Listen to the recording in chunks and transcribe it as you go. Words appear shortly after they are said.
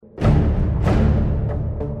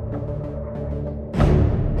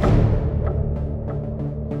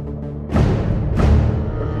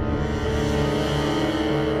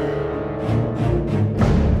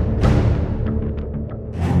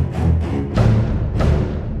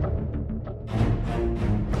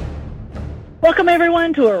Welcome,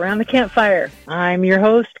 everyone, to Around the Campfire. I'm your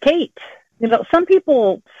host, Kate. You know, some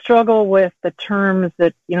people struggle with the terms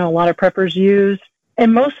that, a lot of preppers use,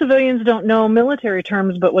 and most civilians don't know military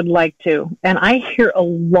terms but would like to. And I hear a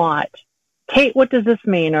lot, Kate, what does this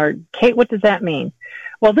mean? Or, Kate, what does that mean?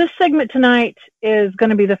 Well, this segment tonight is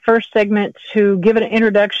going to be the first segment to give an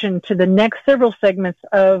introduction to the next several segments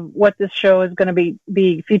of what this show is going to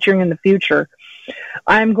be featuring in the future.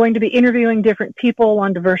 I'm going to be interviewing different people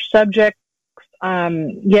on diverse subjects.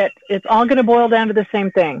 Yet it's all going to boil down to the same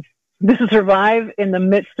thing. To survive in the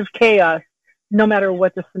midst of chaos, no matter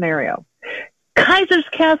what the scenario. Kaiser's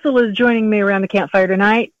Castle is joining me around the campfire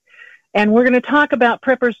tonight, and we're going to talk about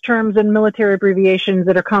preppers' terms and military abbreviations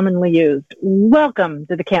that are commonly used. Welcome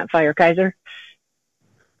to the campfire, Kaiser.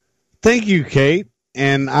 Thank you, Kate.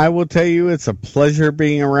 And I will tell you, it's a pleasure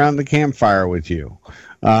being around the campfire with you.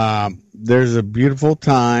 There's a beautiful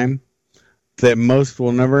time that most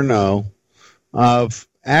will never know of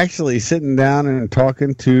actually sitting down and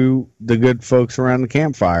talking to the good folks around the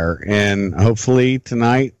campfire. And hopefully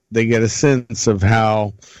tonight they get a sense of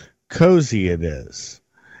how cozy it is.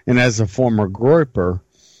 And as a former groiper,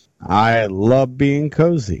 I love being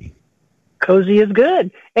cozy. Cozy is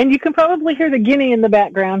good. And you can probably hear the guinea in the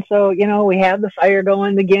background. So, we have the fire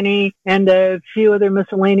going, the guinea, and a few other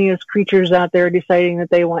miscellaneous creatures out there deciding that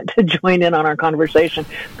they want to join in on our conversation.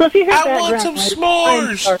 So if you hear I want some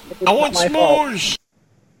s'mores. I want s'mores.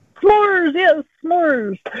 S'mores, yes,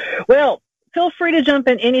 s'mores. Well, feel free to jump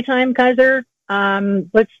in anytime, Kaiser.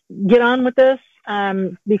 Let's get on with this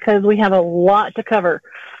because we have a lot to cover.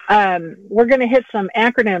 We're going to hit some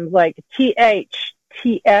acronyms like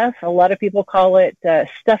TF, a lot of people call it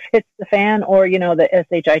stuff hits the fan, or, the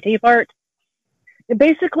SHIT part. It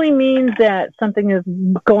basically means that something is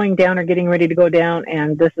going down or getting ready to go down,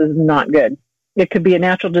 and this is not good. It could be a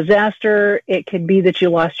natural disaster. It could be that you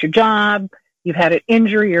lost your job. You've had an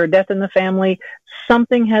injury or a death in the family.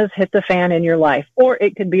 Something has hit the fan in your life, or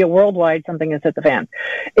it could be a worldwide something has hit the fan.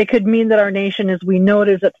 It could mean that our nation as we know it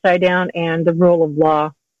is upside down and the rule of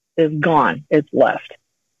law is gone. It's left.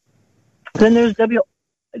 Then there's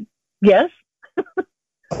Yes?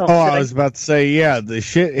 I was about to say, yeah, the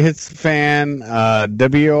shit hits the fan,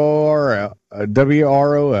 WROL,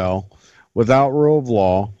 without rule of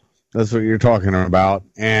law. That's what you're talking about.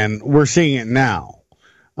 And we're seeing it now.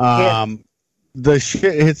 Yes. The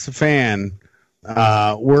shit hits the fan.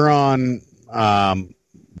 We're on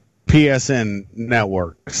PSN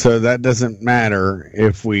network, so that doesn't matter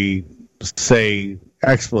if we say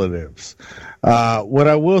expletives. What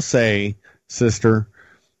I will say, sister,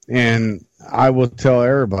 and I will tell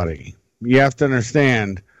everybody, you have to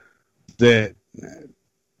understand that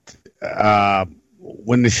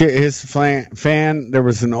when the shit hits the fan, there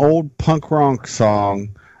was an old punk rock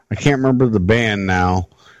song. I can't remember the band now,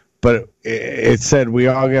 but it said, "We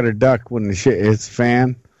all got to duck when the shit hits the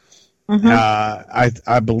fan." Mm-hmm.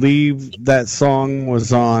 I believe that song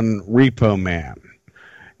was on Repo Man.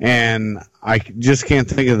 And I just can't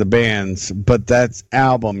think of the bands, but that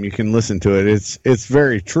album, you can listen to it. It's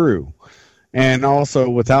very true. And also,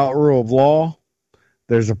 without rule of law,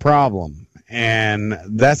 there's a problem. And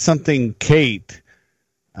that's something Kate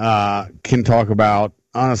can talk about,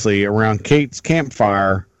 honestly, around Kate's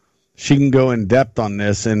campfire. She can go in depth on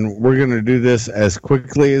this, and we're going to do this as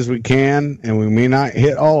quickly as we can, and we may not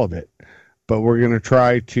hit all of it, but we're going to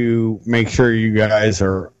try to make sure you guys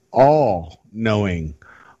are all knowing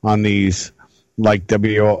on these, like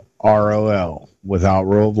WROL, without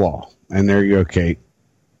rule of law. And there you go, Kate.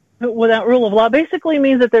 Without rule of law basically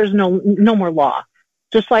means that there's no more law.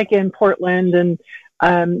 Just like in Portland and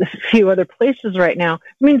a few other places right now. It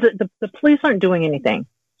means that the police aren't doing anything.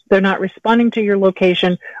 They're not responding to your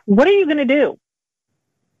location. What are you going to do?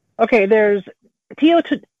 Okay, there's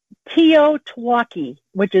Teotihuacan,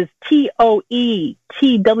 which is TOETWAWKI.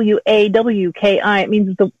 It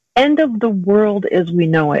means the end of the world as we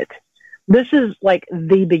know it. This is like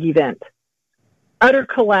the big event. Utter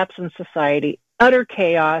collapse in society, utter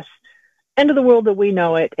chaos, end of the world that we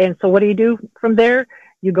know it. And so what do you do from there?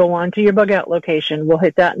 You go on to your bug out location. We'll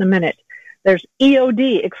hit that in a minute. There's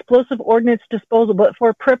EOD, explosive ordnance disposal, but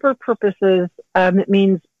for prepper purposes, it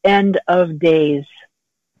means end of days.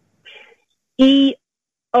 EOTW,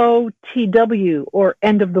 or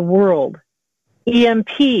end of the world.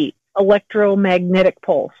 EMP, electromagnetic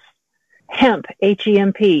pulse. HEMP,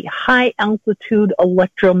 HEMP, high altitude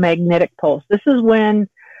electromagnetic pulse. This is when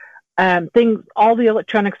all the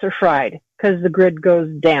electronics are fried because the grid goes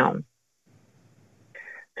down.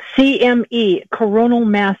 CME, coronal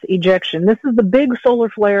mass ejection. This is the big solar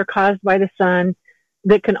flare caused by the sun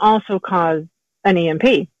that can also cause an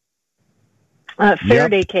EMP.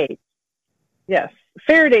 Faraday cage. Yes,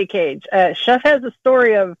 Faraday cage. Chef has a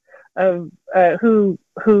story of who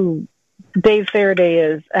Dave Faraday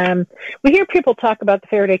is. We hear people talk about the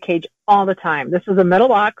Faraday cage all the time. This is a metal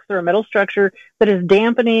box or a metal structure that is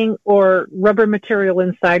dampening or rubber material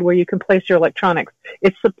inside where you can place your electronics.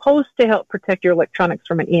 It's supposed to help protect your electronics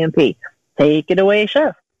from an EMP. Take it away,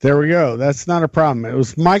 Chef. There we go. That's not a problem. It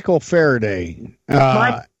was Michael Faraday.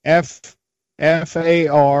 Faraday.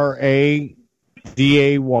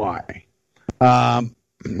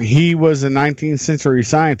 He was a 19th century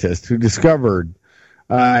scientist who discovered,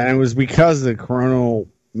 and it was because of the coronal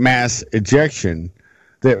mass ejection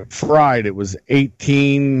that fried. It was I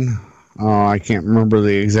can't remember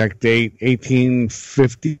the exact date,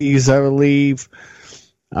 1850s, I believe.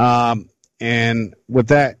 And with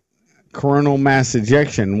that coronal mass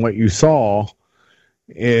ejection, what you saw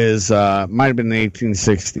is, might have been the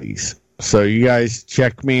 1860s. So you guys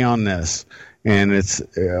check me on this. And it's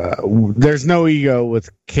there's no ego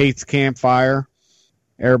with Kate's Campfire.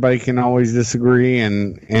 Everybody can always disagree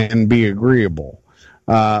and be agreeable.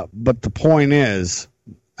 But the point is,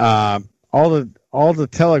 all the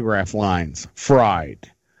telegraph lines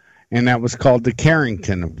fried, and that was called the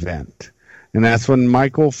Carrington event. And that's when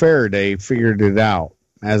Michael Faraday figured it out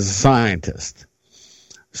as a scientist.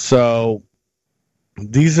 So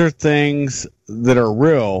these are things that are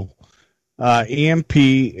real. EMP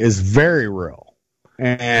is very real,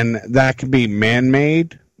 and that can be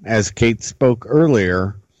man-made, as Kate spoke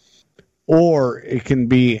earlier, or it can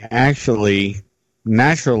be actually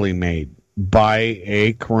naturally made by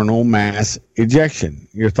a coronal mass ejection.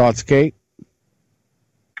 Your thoughts, Kate?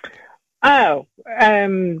 We're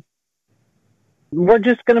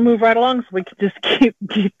just going to move right along so we can just keep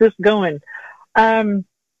this going.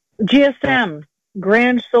 GSM,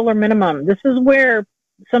 grand solar minimum. This is where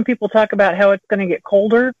some people talk about how it's going to get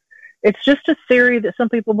colder. It's just a theory that some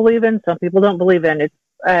people believe in, some people don't believe in. It's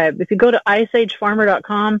if you go to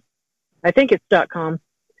iceagefarmer.com, I think it's .com.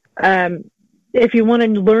 If you want to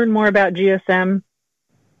learn more about GSM,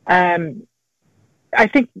 I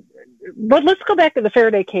think. But let's go back to the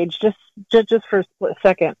Faraday cage just for a split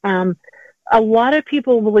second. A lot of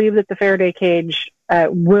people believe that the Faraday cage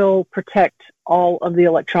will protect all of the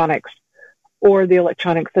electronics or the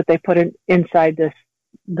electronics that they put inside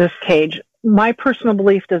this cage. My personal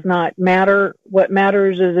belief does not matter. What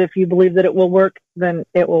matters is if you believe that it will work, then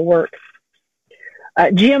it will work.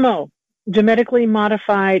 GMO, genetically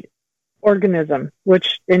modified organism,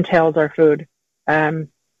 which entails our food.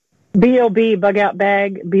 BOB, bug out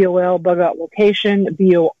bag. BOL, bug out location.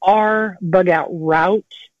 BOR, bug out route.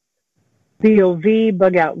 BOV,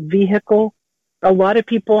 bug out vehicle. A lot of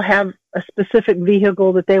people have a specific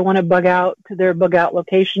vehicle that they want to bug out to their bug out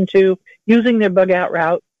location to, using their bug out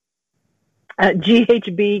route.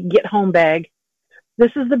 GHB, get home bag.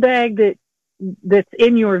 This is the bag that's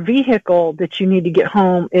in your vehicle that you need to get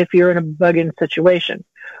home if you're in a bug-in situation.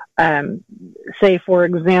 Say, for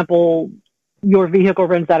example, your vehicle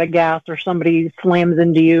runs out of gas or somebody slams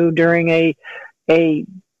into you during the end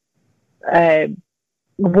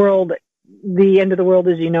of the world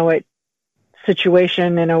as you know it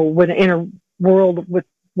situation in a world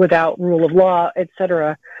without rule of law,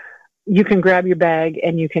 etc. You can grab your bag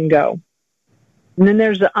and you can go. And then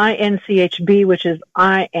there's the INCHB, which is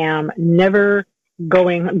I am never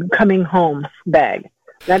coming home bag.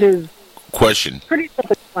 That is question. Pretty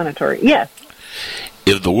self-explanatory. Yes.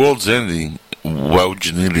 If the world's ending, why would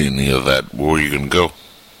you need any of that? Where are you going to go?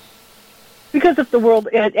 Because if the world,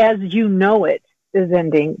 as you know it, is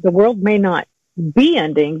ending, the world may not be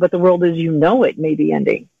ending, but the world as you know it may be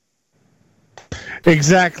ending.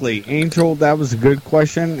 Exactly. Angel, that was a good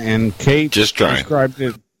question, and Kate described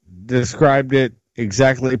it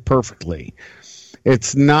exactly perfectly.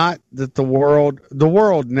 It's not that the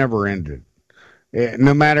world never ended.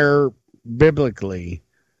 No matter biblically,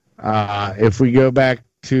 if we go back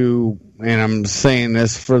to, and I'm saying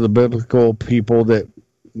this for the biblical people that,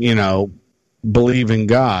 believe in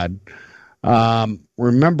God,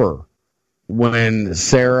 remember when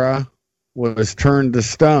Sarah was turned to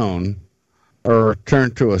stone or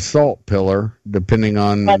turned to a salt pillar, depending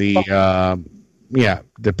on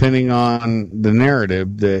depending on the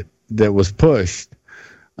narrative that was pushed,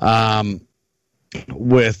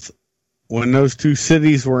 with when those two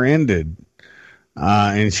cities were ended,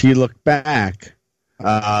 and she looked back,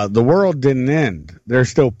 the world didn't end. There's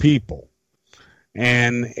still people.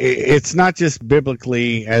 And it's not just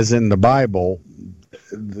biblically as in the Bible,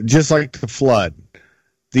 just like the flood.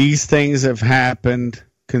 These things have happened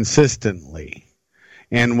consistently.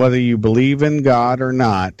 And whether you believe in God or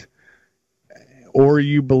not, or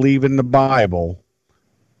you believe in the Bible,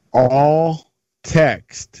 all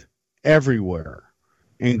text everywhere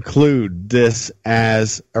include this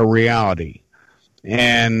as a reality.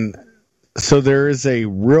 And so there is a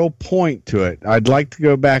real point to it. I'd like to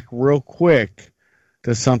go back real quick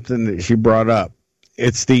to something that she brought up.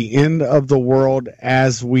 It's the end of the world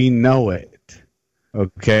as we know it.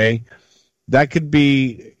 Okay? That could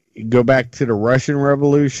be, go back to the Russian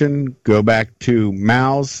Revolution, go back to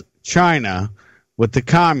Mao's China with the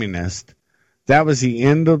communists. That was the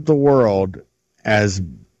end of the world as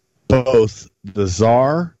both the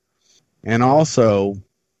Tsar and also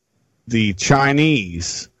the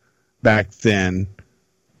Chinese back then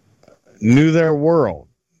knew their world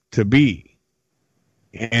to be.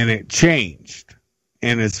 And it changed.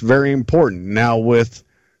 And it's very important. Now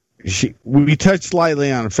we touched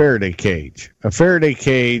lightly on a Faraday cage. A Faraday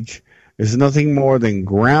cage is nothing more than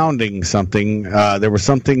grounding something. There was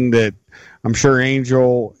something that I'm sure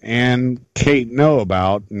Angel and Kate know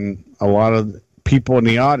about, and a lot of people in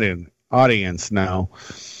the audience know.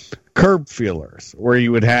 Curb feelers, where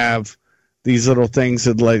you would have these little things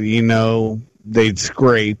that let you know, they'd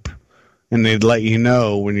scrape, and they'd let you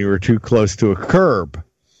know when you were too close to a curb.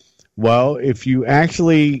 Well, if you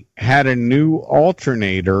actually had a new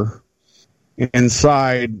alternator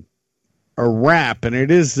inside a wrap, and it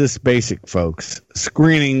is this basic, folks,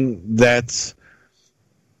 screening that's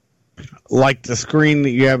like the screen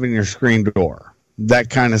that you have in your screen door, that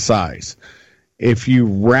kind of size. If you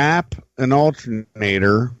wrap an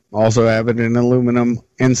alternator, also have it in aluminum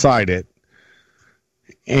inside it,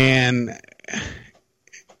 and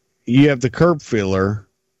you have the curb feeler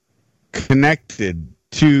connected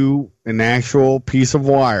to an actual piece of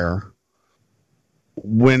wire,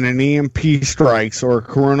 when an EMP strikes or a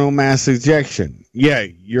coronal mass ejection, yeah,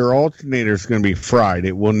 your alternator is going to be fried.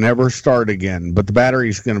 It will never start again, but the battery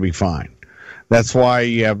is going to be fine. That's why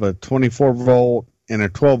you have a 24-volt and a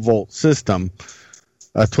 12-volt system.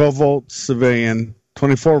 A 12-volt civilian,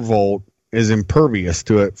 24-volt is impervious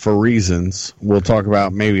to it for reasons we'll talk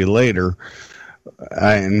about maybe later,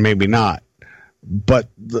 and maybe not. But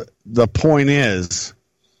the point is,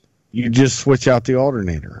 you just switch out the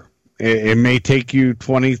alternator. It may take you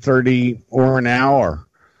 20, 30, or an hour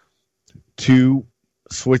to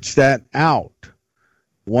switch that out.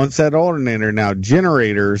 Once that alternator, now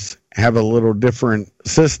generators have a little different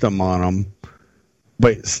system on them,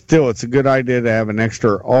 but still it's a good idea to have an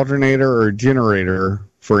extra alternator or generator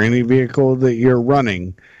for any vehicle that you're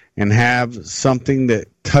running, and have something that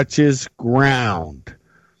touches ground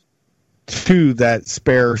to that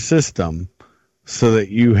spare system so that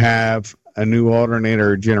you have a new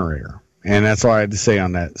alternator or generator. And that's all I had to say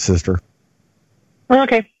on that, sister.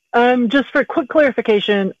 Okay. Just for quick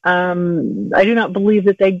clarification, I do not believe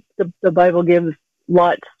that the Bible gives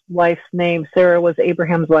Lot's wife's name. Sarah was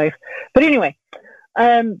Abraham's wife. But anyway,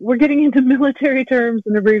 we're getting into military terms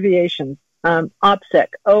and abbreviations. OPSEC,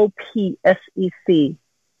 O-P-S-E-C,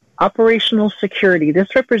 operational security.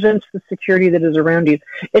 This represents the security that is around you.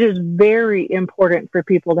 It is very important for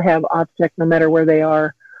people to have OPSEC no matter where they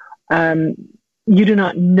are. You do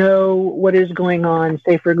not know what is going on.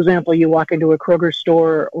 Say, for example, you walk into a Kroger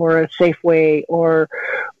store or a Safeway or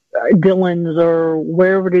Dillon's or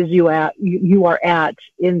wherever it is you are at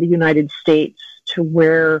in the United States, to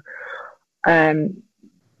where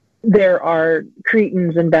there are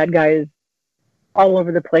cretins and bad guys all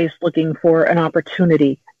over the place looking for an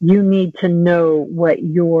opportunity. You need to know what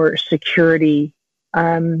your security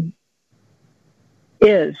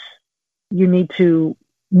is. You need to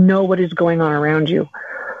know what is going on around you.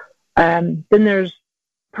 Then there's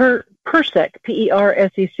PERSEC,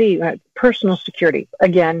 P-E-R-S-E-C, personal security.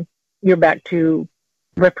 Again, you're back to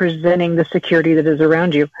representing the security that is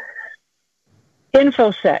around you.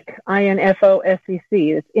 INFOSEC,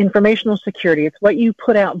 I-N-F-O-S-E-C, it's informational security. It's what you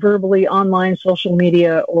put out verbally, online, social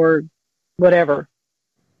media, or whatever.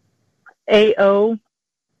 AO,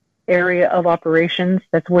 area of operations,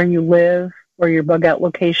 that's where you live, or your bug out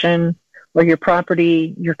location, or your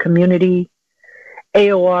property, your community.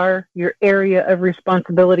 AOR, your area of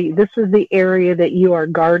responsibility. This is the area that you are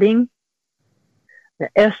guarding. The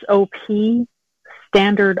SOP,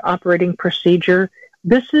 standard operating procedure.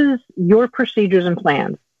 This is your procedures and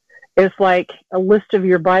plans. It's like a list of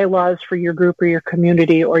your bylaws for your group or your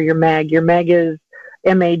community or your MAG. Your MAG is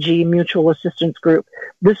MAG, Mutual Assistance Group.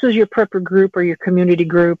 This is your prepper group or your community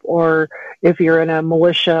group, or if you're in a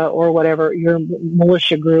militia or whatever, your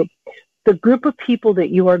militia group. The group of people that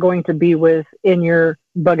you are going to be with in your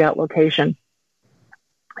bug out location.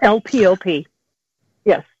 LPOP.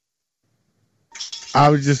 Yes. I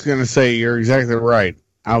was just going to say, you're exactly right.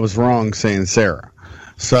 I was wrong saying Sarah.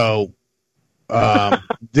 So the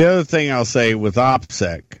other thing I'll say with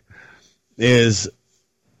OPSEC is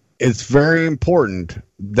it's very important.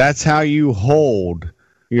 That's how you hold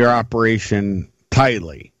your operation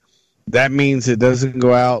tightly. That means it doesn't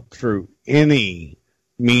go out through any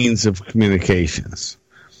means of communications.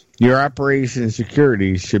 Your operation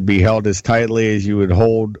security should be held as tightly as you would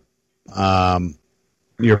hold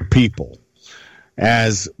your people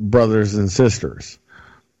as brothers and sisters.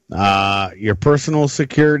 Your personal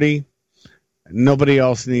security, nobody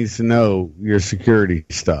else needs to know your security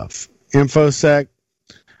stuff. InfoSec,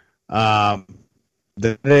 that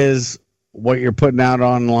is what you're putting out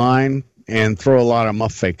online, and throw a lot of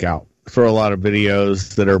muff fake out. Throw a lot of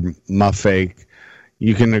videos that are muff fake.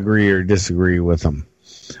 You can agree or disagree with them.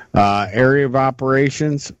 Area of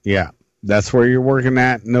operations, yeah, that's where you're working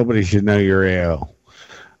at. Nobody should know your AO.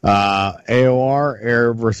 AOR,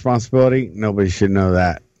 area of responsibility, nobody should know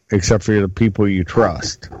that except for the people you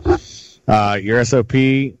trust. Your SOP,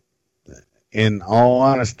 in all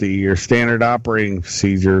honesty, your standard operating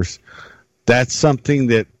procedures, that's something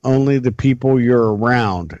that only the people you're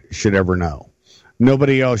around should ever know.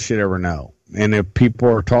 Nobody else should ever know. And if people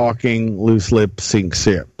are talking, loose lips sink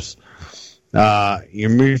ships. Your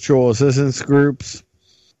mutual assistance groups,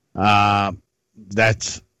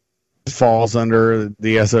 that's falls under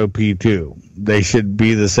the SOP too. They should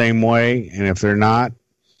be the same way, and if they're not,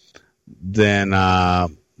 then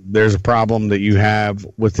there's a problem that you have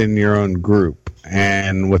within your own group.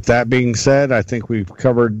 And with that being said, I think we've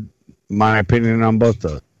covered my opinion on both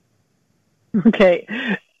those. Okay.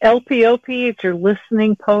 LPOP, it's your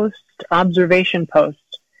listening post, observation post.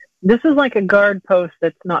 This is like a guard post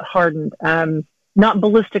that's not hardened, not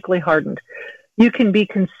ballistically hardened. You can be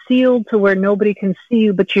concealed to where nobody can see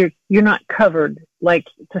you, but you're not covered, like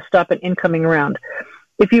to stop an incoming round.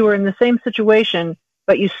 If you were in the same situation,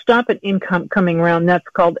 but you stop an incoming round, that's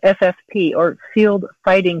called FFP, or field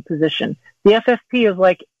fighting position. The FFP is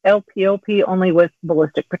like LPOP, only with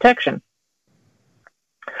ballistic protection.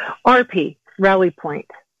 RP, rally point.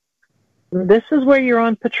 This is where you're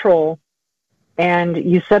on patrol, and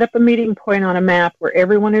you set up a meeting point on a map where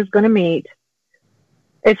everyone is going to meet.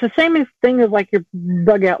 It's the same thing as like your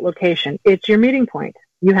bug out location. It's your meeting point.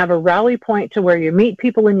 You have a rally point to where you meet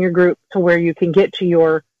people in your group to where you can get to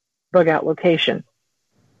your bug out location.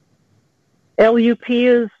 LUP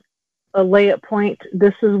is a layup point.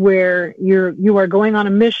 This is where you are going on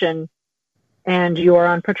a mission and you are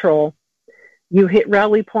on patrol. You hit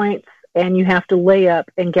rally points and you have to lay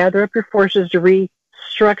up and gather up your forces to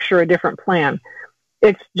restructure a different plan.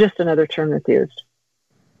 It's just another term that's used.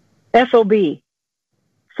 FOB,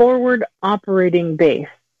 forward operating base.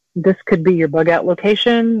 This could be your bug out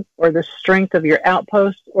location or the strength of your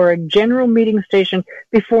outpost or a general meeting station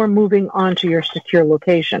before moving on to your secure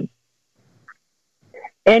location.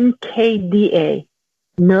 NKDA,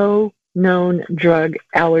 no known drug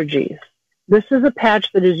allergies. This is a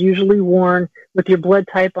patch that is usually worn with your blood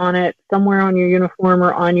type on it, somewhere on your uniform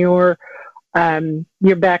or on your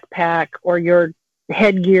backpack or your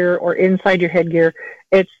headgear or inside your headgear.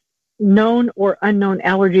 It's known or unknown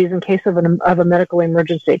allergies in case of a medical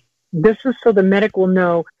emergency. This is so the medic will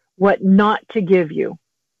know what not to give you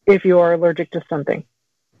if you are allergic to something.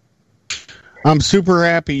 I'm super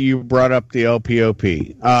happy you brought up the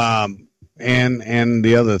LPOP and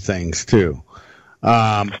the other things too.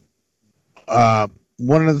 One of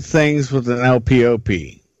the things with an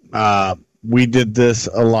LPOP, we did this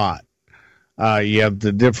a lot. You have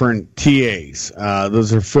the different TAs.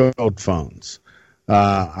 Those are field phones.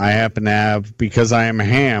 I happen to have, because I am a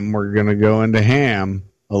ham, we're going to go into ham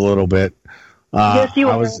a little bit. Yes, you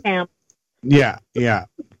are ham. Yeah.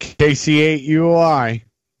 KC8UOI,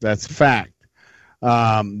 that's fact.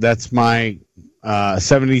 That's my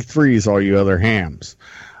 73s, all you other hams.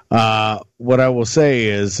 What I will say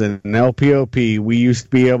is, in LPOP, we used to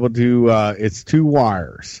be able to, it's 2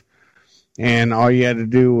 wires. And all you had to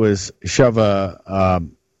do was shove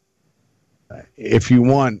if you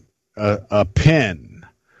want, a pin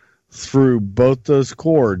through both those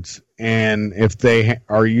cords. And if they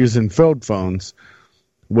are using field phones,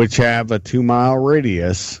 which have a 2-mile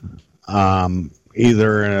radius,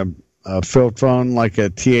 either in a field phone like a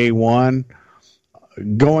TA1,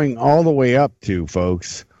 going all the way up to,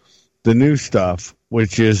 folks, the new stuff,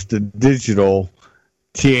 which is the digital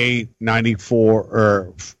TA94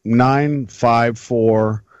 or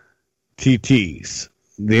 954 TTs,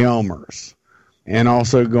 the Elmers. And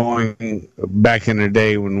also going back in the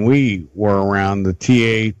day when we were around, the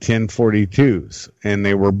TA1042s, and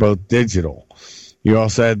they were both digital. You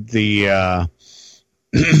also had the,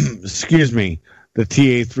 the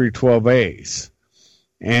TA312As.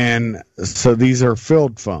 And so these are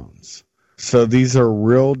field phones. So these are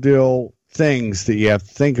real deal things that you have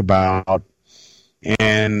to think about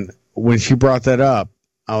And when she brought that up,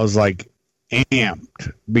 I was like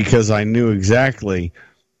amped because I knew exactly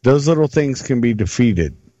those little things can be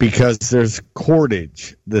defeated because there's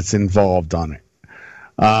cordage that's involved on it.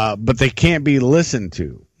 But they can't be listened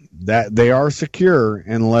to. That they are secure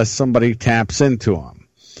unless somebody taps into them.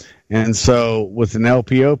 And so with an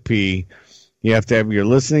LPOP, you have to have your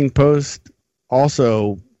listening post,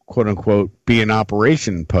 also, quote unquote, be an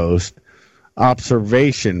operation post,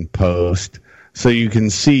 observation post, so you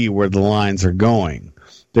can see where the lines are going.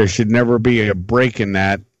 There should never be a break in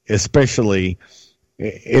that, especially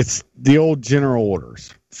it's the old general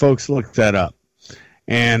orders. Folks, look that up.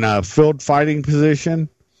 And field fighting position,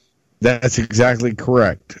 that's exactly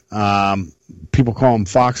correct. People call them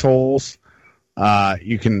foxholes.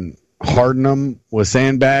 You can harden them with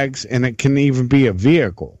sandbags, and it can even be a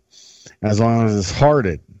vehicle as long as it's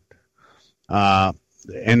hardened.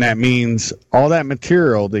 And that means all that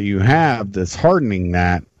material that you have that's hardening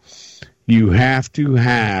that, you have to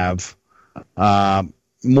have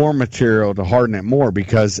more material to harden it more,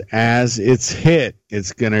 because as it's hit,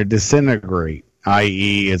 it's going to disintegrate,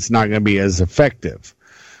 i.e. it's not going to be as effective.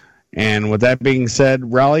 And with that being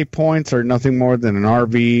said, rally points are nothing more than an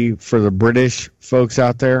RV for the British folks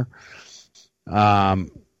out there. And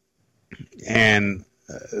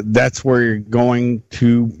that's where you're going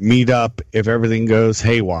to meet up if everything goes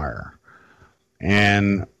haywire.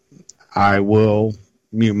 And I will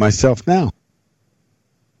mute myself now.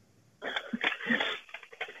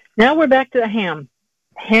 Now we're back to the ham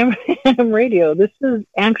radio. This is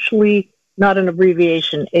actually not an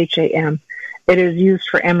abbreviation, HAM. It is used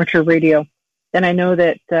for amateur radio. And I know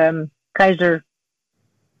that Kaiser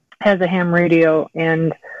has a ham radio,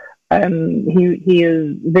 and he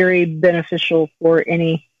is very beneficial for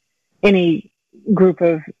any group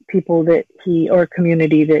of people that he, or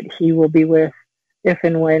community that he will be with if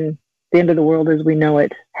and when the end of the world as we know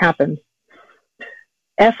it happens.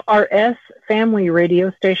 FRS, Family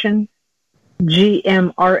Radio Station.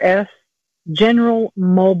 GMRS, General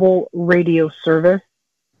Mobile Radio Service.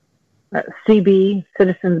 CB,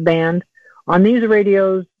 Citizens Band. On these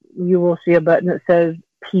radios, you will see a button that says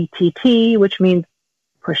PTT, which means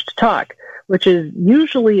push to talk, which is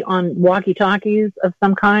usually on walkie-talkies of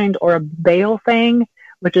some kind, or a Bale thing,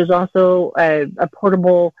 which is also a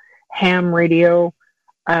portable ham radio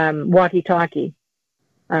walkie-talkie.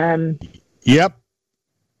 Yep.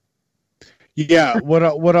 Yeah,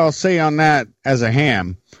 what I'll say on that as a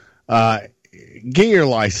ham, get your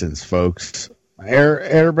license, folks.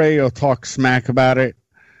 Everybody will talk smack about it,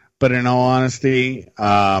 but in all honesty,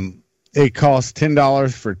 it costs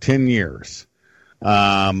 $10 for 10 years.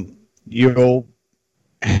 You'll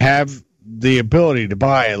have the ability to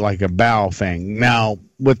buy it like a bow thing. Now,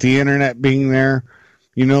 with the internet being there,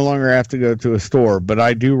 you no longer have to go to a store, but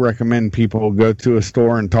I do recommend people go to a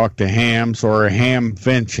store and talk to hams or a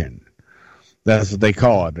hamvention. That's what they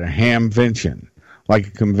call it, a hamvention, like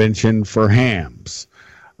a convention for hams.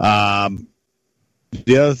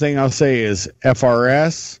 The other thing I'll say is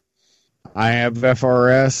FRS. I have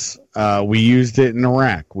FRS. We used it in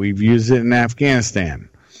Iraq. We've used it in Afghanistan.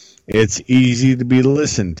 It's easy to be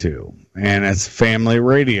listened to, and it's family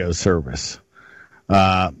radio service.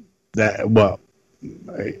 It's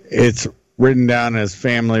written down as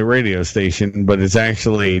family radio station, but it's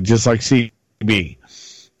actually just like CB.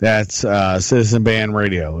 That's Citizen Band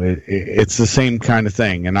Radio. It's the same kind of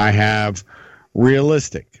thing, and I have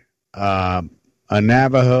realistic. A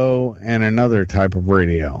Navajo, and another type of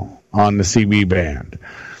radio on the CB band.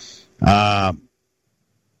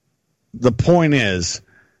 The point is,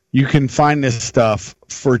 you can find this stuff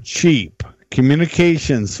for cheap.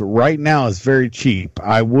 Communications right now is very cheap.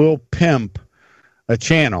 I will pimp a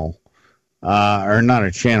channel, or not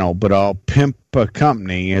a channel, but I'll pimp a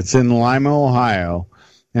company. It's in Lima, Ohio,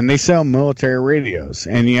 and they sell military radios.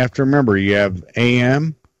 And you have to remember, you have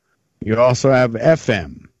AM, you also have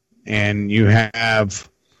FM. And you have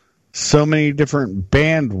so many different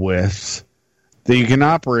bandwidths that you can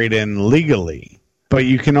operate in legally. But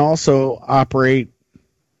you can also operate,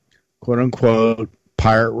 quote-unquote,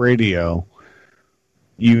 pirate radio.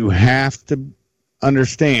 You have to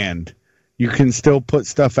understand you can still put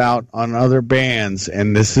stuff out on other bands,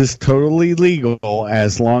 and this is totally legal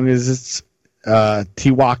as long as it's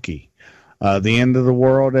Tiwaki, the end of the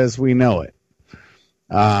world as we know it.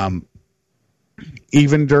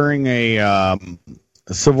 Even during a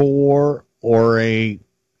civil war or a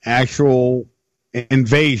actual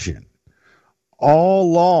invasion,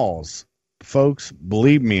 all laws, folks,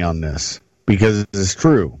 believe me on this, because it's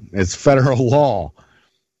true. It's federal law.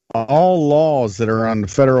 All laws that are on the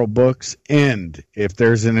federal books end if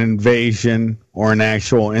there's an invasion or an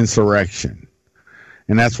actual insurrection.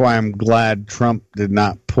 And that's why I'm glad Trump did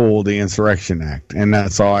not pull the Insurrection Act. And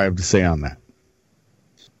that's all I have to say on that.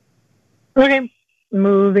 Okay,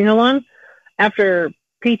 moving along. After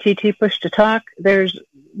PTT push to talk, there's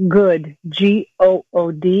good,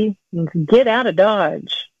 GOOD, means get out of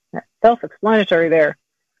Dodge. That's self-explanatory there.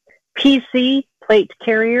 PC, plate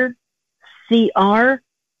carrier. CR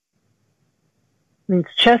means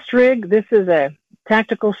chest rig. This is a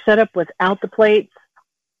tactical setup without the plates.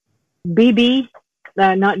 BB,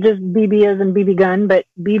 not just BB as in BB gun, but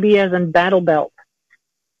BB as in battle belt.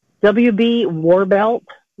 WB, war belt.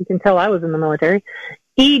 You can tell I was in the military.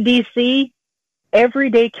 EDC,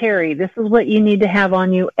 everyday carry. This is what you need to have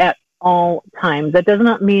on you at all times. That does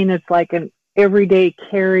not mean it's like an everyday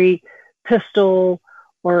carry pistol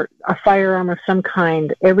or a firearm of some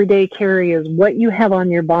kind. Everyday carry is what you have on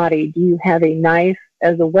your body. Do you have a knife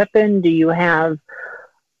as a weapon? Do you have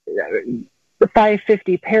the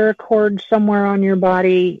 550 paracord somewhere on your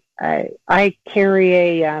body? I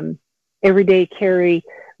carry a everyday carry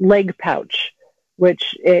leg pouch,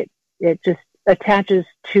 which it just attaches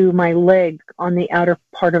to my leg on the outer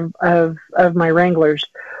part of my Wranglers.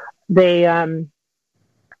 They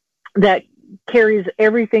that carries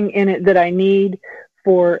everything in it that I need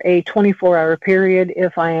for a 24-hour period.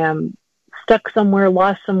 If I am stuck somewhere,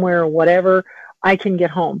 lost somewhere, whatever, I can get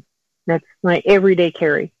home. That's my everyday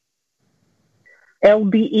carry.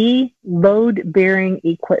 LBE, load-bearing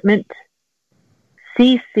equipment.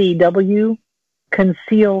 CCW,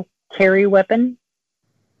 conceal carry weapon.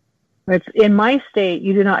 It's in my state,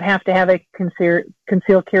 you do not have to have a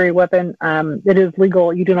concealed carry weapon. It is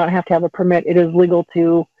legal. You do not have to have a permit. It is legal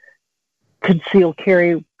to conceal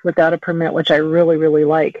carry without a permit, which I really, really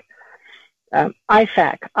like.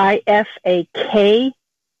 IFAK, IFAK,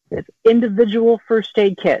 it's individual first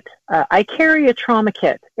aid kit. I carry a trauma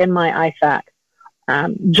kit in my IFAK.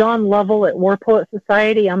 John Lovell at War Poet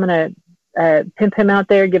Society, I'm going to pimp him out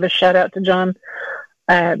there, give a shout out to John.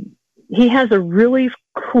 He has a really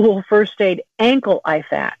cool first aid ankle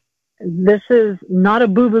IFAK. This is not a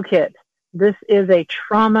boo-boo kit. This is a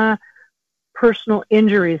trauma personal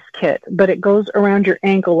injuries kit, but it goes around your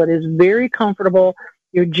ankle. It is very comfortable.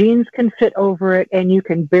 Your jeans can fit over it, and you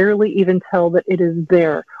can barely even tell that it is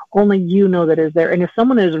there. Only you know that it is there. And if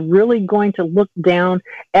someone is really going to look down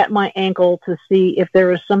at my ankle to see if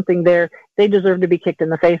there is something there, they deserve to be kicked in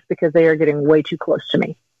the face because they are getting way too close to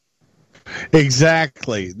me.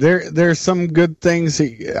 Exactly. There's some good things.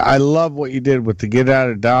 I love what you did with the get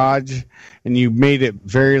out of Dodge, and you made it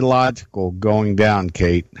very logical going down,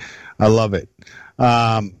 Kate. I love it.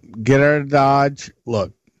 Get out of Dodge.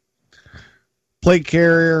 Look, plate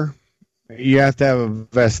carrier, you have to have a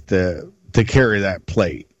vest to carry that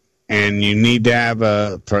plate, and you need to have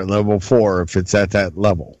a threat level 4 if it's at that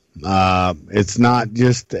level. It's not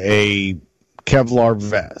just a Kevlar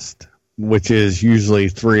vest, which is usually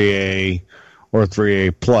 3A or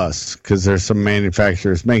 3A plus, because there's some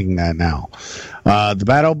manufacturers making that now. The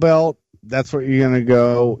battle belt, that's what you're going to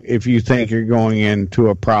go if you think you're going into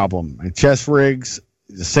a problem. And chest rigs,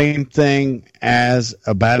 the same thing as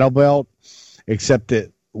a battle belt, except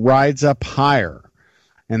it rides up higher.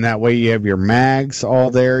 And that way you have your mags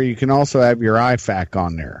all there. You can also have your IFAK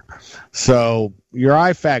on there. So your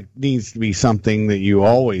IFAK needs to be something that you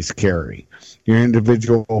always carry, your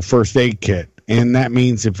individual first aid kit. And that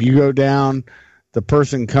means if you go down, the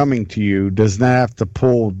person coming to you does not have to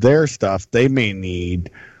pull their stuff they may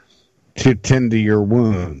need to tend to your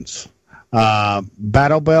wounds.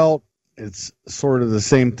 Battle belt, it's sort of the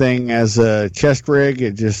same thing as a chest rig,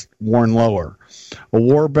 it just worn lower. A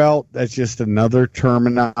war belt, that's just another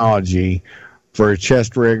terminology for a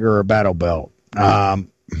chest rig or a battle belt. EDC,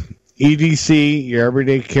 your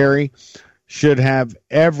everyday carry, should have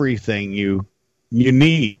everything you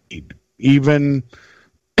need. Even,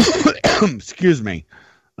 excuse me,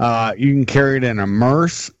 you can carry it in a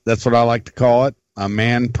merce. That's what I like to call it, a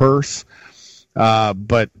man purse.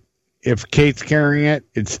 But if Kate's carrying it,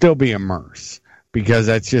 it'd still be a merce because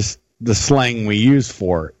that's just the slang we use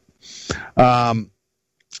for it.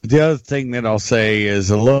 The other thing that I'll say is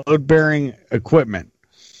a load-bearing equipment.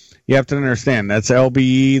 You have to understand, that's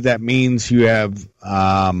LBE. That means you have,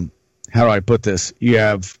 how do I put this? You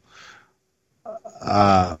have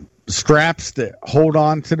straps that hold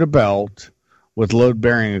on to the belt with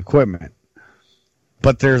load-bearing equipment.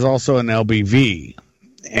 But there's also an LBV,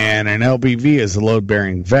 and an LBV is a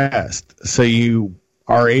load-bearing vest. So you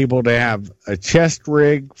are able to have a chest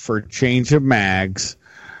rig for change of mags.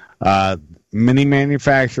 Many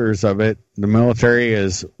manufacturers of it. The military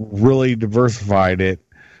has really diversified it,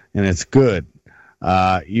 and it's good.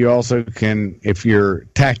 You also can, if you're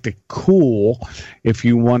tactical, if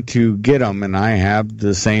you want to get them, and I have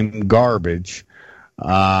the same garbage,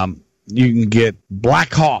 you can get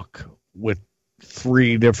Black Hawk with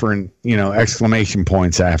 3 different, exclamation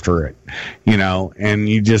points after it, and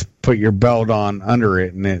you just put your belt on under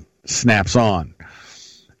it and it snaps on.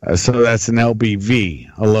 So that's an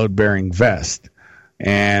LBV, a load-bearing vest.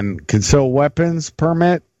 And concealed weapons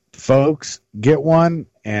permit, folks, get one.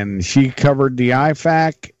 And she covered the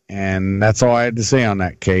IFAC, and that's all I had to say on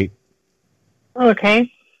that, Kate.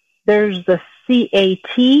 Okay. There's the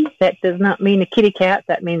CAT. That does not mean a kitty cat.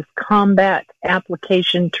 That means Combat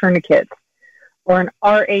Application Tourniquet, or an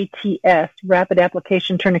RATS, Rapid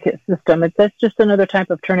Application Tourniquet System. That's just another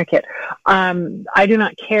type of tourniquet. I do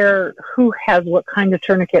not care who has what kind of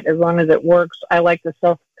tourniquet as long as it works. I like the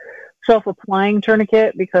self-applying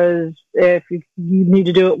tourniquet because if you need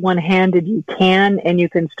to do it one-handed, you can, and you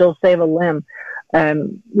can still save a limb.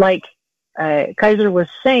 Like Kaiser was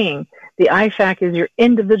saying, the IFAC is your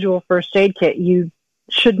individual first aid kit. You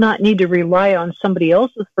should not need to rely on somebody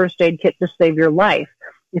else's first aid kit to save your life.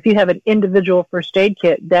 If you have an individual first aid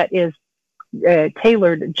kit, that is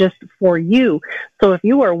tailored just for you. So if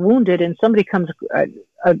you are wounded and somebody comes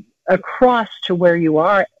across to where you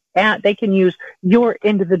are at, they can use your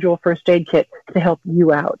individual first aid kit to help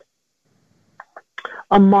you out.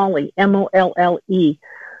 A MOLLE, MOLLE,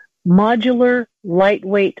 Modular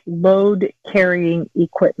Lightweight Load Carrying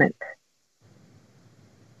Equipment.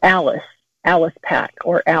 ALICE Pack,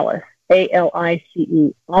 or ALICE,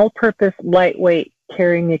 ALICE, All-Purpose Lightweight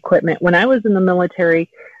Carrying Equipment. When I was in the military,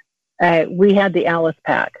 we had the ALICE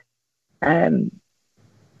Pack. I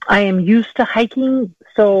am used to hiking,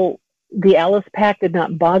 so the ALICE Pack did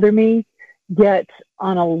not bother me. Yet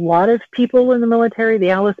on a lot of people in the military, the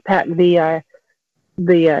ALICE Pack, the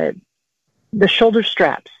shoulder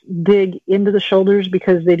straps dig into the shoulders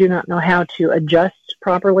because they do not know how to adjust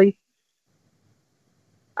properly.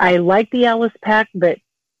 I like the ALICE Pack, but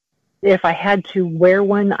if I had to wear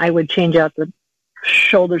one, I would change out the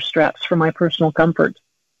shoulder straps for my personal comfort.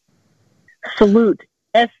 Salute.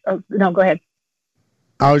 No, go ahead.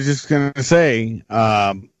 I was just going to say,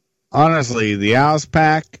 honestly, the ALICE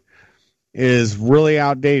Pack is really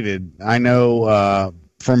outdated. I know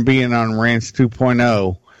from being on Ranch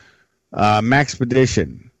 2.0,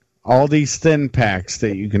 Maxpedition, all these thin packs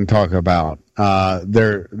that you can talk about,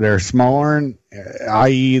 they're smaller,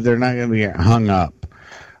 i.e. they're not going to get hung up.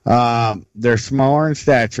 They're smaller in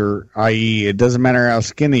stature, i.e. it doesn't matter how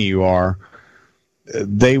skinny you are,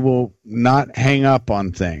 they will not hang up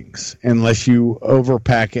on things unless you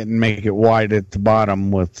overpack it and make it wide at the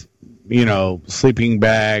bottom with, sleeping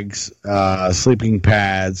bags, sleeping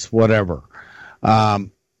pads, whatever.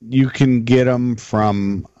 You can get them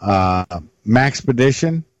from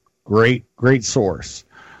Maxpedition, great source.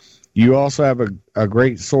 You also have a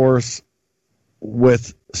great source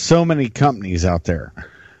with so many companies out there.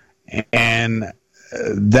 And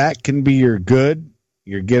that can be your get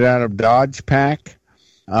out of Dodge pack.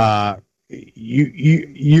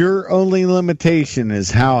 Your only limitation is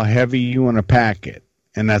how heavy you want to pack it.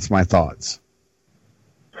 And that's my thoughts.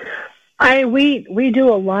 We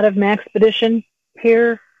do a lot of Maxpedition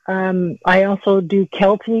here. I also do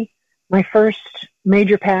Kelty. My first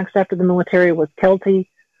major packs after the military was Kelty.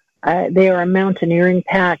 They are a mountaineering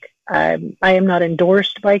pack. I am not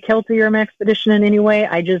endorsed by Kelty or Maxpedition in any way.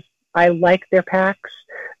 I like their packs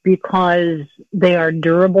because they are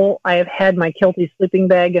durable. I have had my Kelty sleeping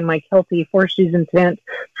bag and my Kelty four-season tent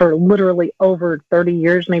for literally over 30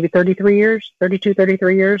 years, maybe 33 years, 32,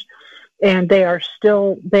 33 years. And I'm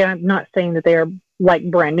not saying that they are like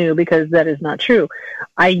brand new because that is not true.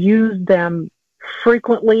 I use them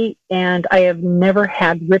frequently and I have never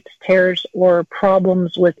had rips, tears, or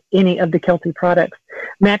problems with any of the Kelty products.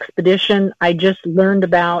 Maxpedition, I just learned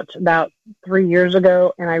about 3 years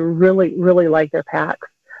ago, and I really, really like their packs.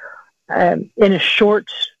 In a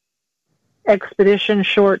short expedition,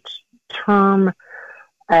 short-term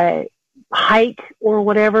hike or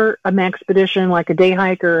whatever, a Maxpedition, like a day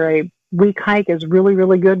hike or a week hike, is really,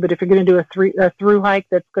 really good. But if you're going to do a through hike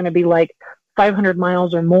that's going to be like 500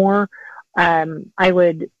 miles or more, I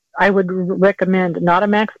would recommend not a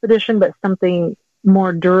Maxpedition, but something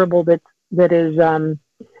more durable that is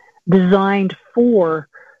designed for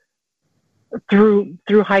through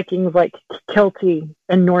hikings like Kelty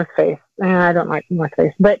and North Face. And I don't like North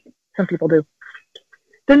Face, but some people do.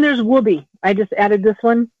 Then there's Woobie. I just added this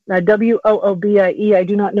one, WOOBIE. I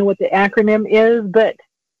do not know what the acronym is, but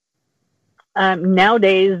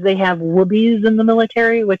nowadays they have Woobies in the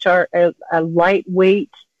military, which are a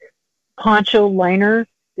lightweight poncho liner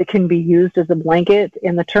that can be used as a blanket.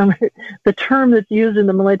 And the term that's used in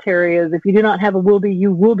the military is, if you do not have a whoopee,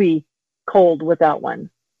 you will be cold without one.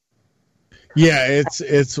 Yeah,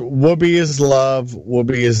 it's whoopee is love,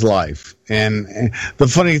 whoopee is life. And the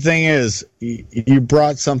funny thing is, you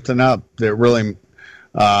brought something up that really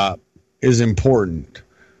is important.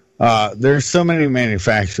 There's so many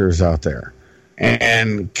manufacturers out there,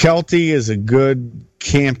 and Kelty is a good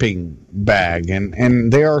camping bag,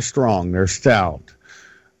 and they are strong, they're stout.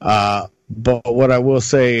 But what I will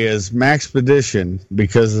say is Maxpedition,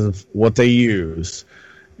 because of what they use,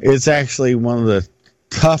 it's actually one of the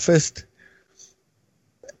toughest.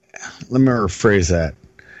 Let me rephrase that.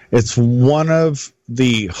 It's one of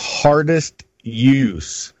the hardest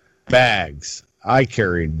use bags. I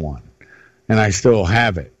carried one, and I still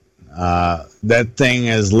have it. That thing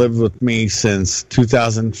has lived with me since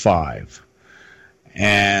 2005.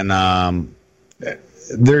 And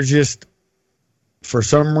there's just, for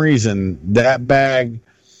some reason, that bag,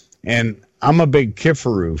 and I'm a big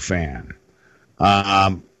Kifaru fan.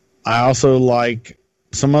 I also like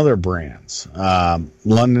some other brands.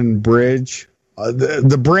 London Bridge.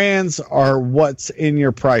 The brands are what's in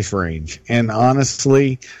your price range. And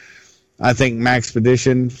honestly, I think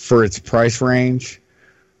Maxpedition, for its price range,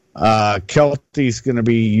 Kelty's going to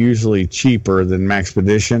be usually cheaper than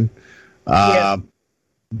Maxpedition.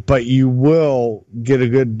 But you will get a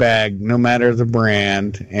good bag no matter the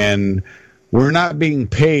brand. And we're not being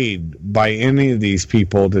paid by any of these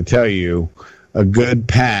people to tell you a good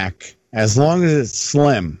pack, as long as it's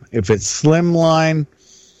slim. If it's slim line,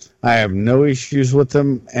 I have no issues with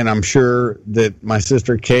them. And I'm sure that my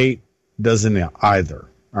sister Kate doesn't either.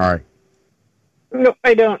 All right. No,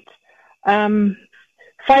 I don't.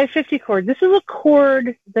 550 cord. This is a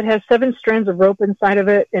cord that has 7 strands of rope inside of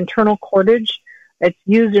it, internal cordage. It's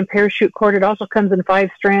used in parachute cord. It also comes in 5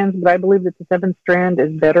 strands, but I believe that the 7th strand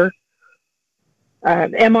is better.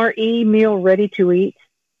 MRE, meal ready to eat.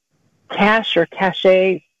 Cache or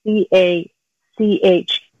cache, CACHE.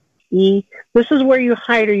 This is where you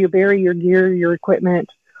hide or you bury your gear, your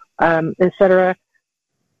equipment, etc.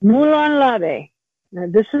 Moulin Labe. Now,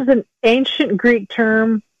 this is an ancient Greek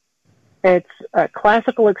term. It's a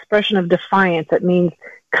classical expression of defiance. It means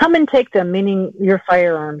come and take them, meaning your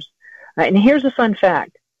firearms. And here's a fun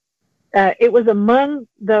fact. It was among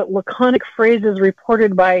the laconic phrases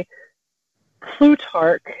reported by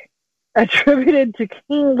Plutarch, attributed to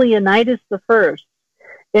King Leonidas I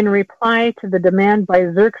in reply to the demand by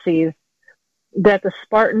Xerxes that the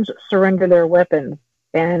Spartans surrender their weapons.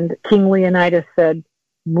 And King Leonidas said,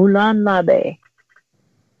 Moulin Labe.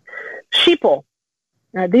 Sheeple.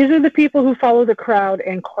 These are the people who follow the crowd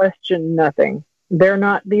and question nothing. They're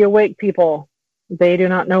not the awake people. They do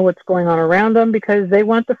not know what's going on around them because they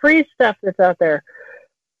want the free stuff that's out there.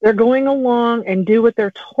 They're going along and do what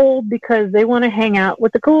they're told because they want to hang out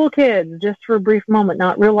with the cool kids just for a brief moment,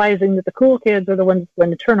 not realizing that the cool kids are the ones going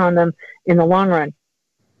to turn on them in the long run.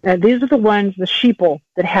 These are the ones, the sheeple,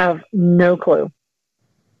 that have no clue.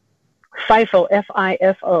 FIFO,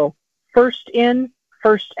 F-I-F-O, first in,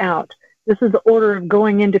 first out. This is the order of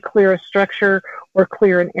going in to clear a structure or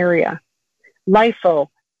clear an area. LIFO,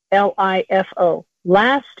 L-I-F-O,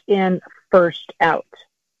 last in, first out.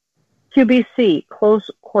 QBC, close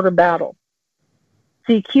quarter battle.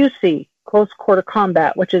 CQC, close quarter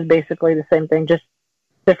combat, which is basically the same thing, just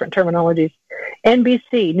different terminologies.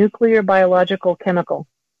 NBC, nuclear, biological, chemical.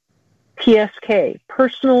 PSK,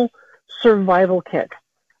 personal survival kit.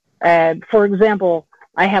 For example,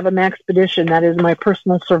 I have a Maxpedition. That is my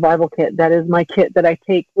personal survival kit. That is my kit that I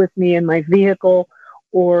take with me in my vehicle,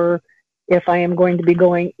 or if I am going to be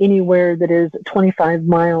going anywhere that is 25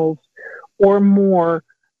 miles or more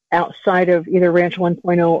outside of either Ranch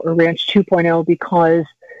 1.0 or Ranch 2.0, because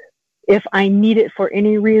if I need it for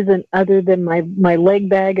any reason other than my leg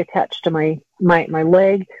bag attached to my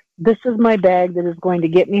leg, this is my bag that is going to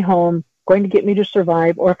get me home, going to get me to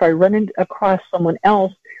survive, or if I run across someone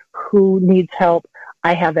else who needs help,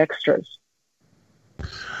 I have extras.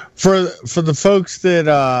 For the folks that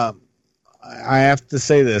I have to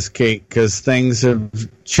say this, Kate, because things have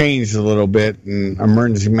changed a little bit, and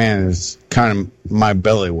emergency management is kind of my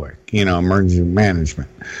bailiwick, emergency management.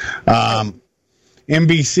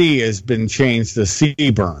 NBC has been changed to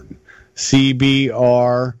CBRNE,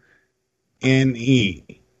 C-B-R-N-E.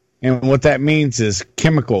 And what that means is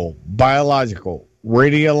chemical, biological,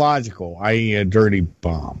 radiological, i.e. a dirty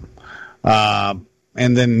bomb.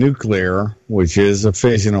 And then nuclear, which is a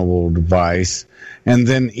fissionable device, and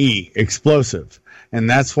then E, explosive. And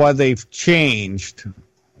that's why they've changed,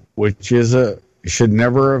 which is should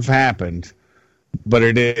never have happened, but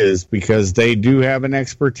it is because they do have an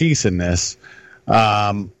expertise in this.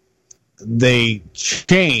 they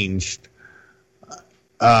changed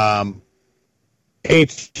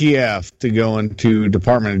ATF to go into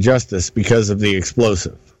Department of Justice because of the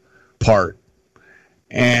explosive part.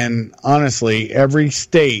 And honestly, every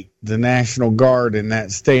state, the National Guard in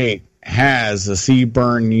that state has a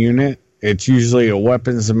CBRN unit. It's usually a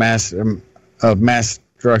weapons of mass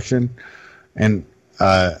destruction and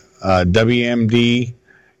WMD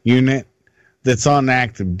unit that's on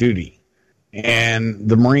active duty. And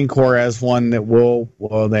the Marine Corps has one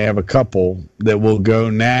that they have a couple that will go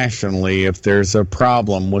nationally if there's a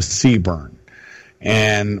problem with CBRN.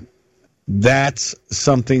 And that's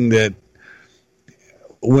something that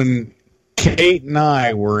when Kate and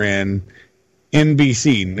I were in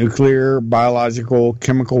NBC, nuclear, biological,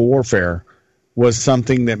 chemical warfare, was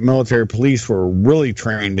something that military police were really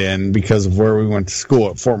trained in because of where we went to school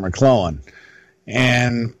at Fort McClellan.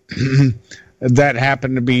 And that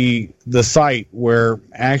happened to be the site where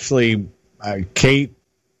actually Kate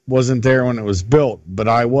wasn't there when it was built, but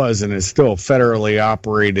I was, and it's still a federally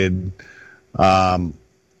operated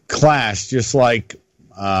class, just like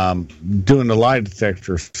doing the lie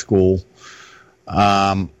detector school.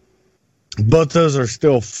 Both those are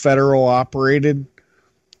still federal operated,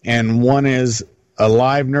 and one is a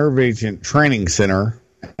live nerve agent training center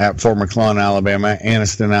at Fort McClellan, Alabama.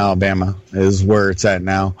 Anniston, Alabama is where it's at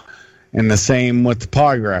now. And the same with the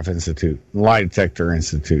Polygraph Institute, Lie Detector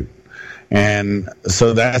Institute. And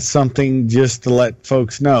so that's something just to let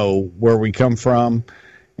folks know where we come from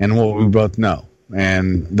and what we both know.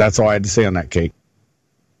 And that's all I had to say on that, Kate.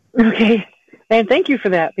 Okay. And thank you for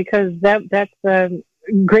that, because that's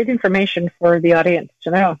great information for the audience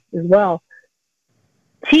to know as well.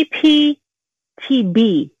 TPTB,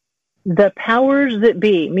 the powers that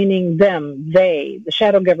be, meaning them, they, the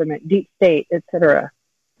shadow government, deep state, etc.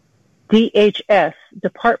 DHS,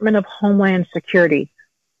 Department of Homeland Security,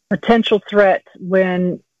 potential threat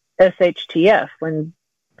when SHTF, when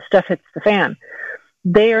stuff hits the fan.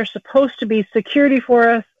 They are supposed to be security for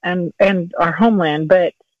us and our homeland,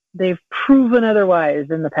 but they've proven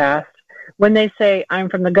otherwise in the past. When they say, I'm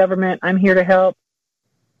from the government, I'm here to help,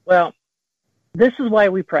 well, this is why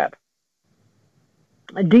we prep.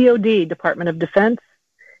 DOD, Department of Defense,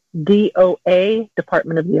 DOA,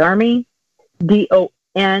 Department of the Army,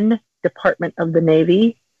 DON, Department of the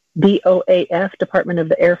Navy, DOAF, Department of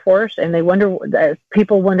the Air Force, and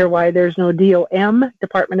people wonder why there's no DOM,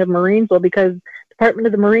 Department of Marines. Well, because Department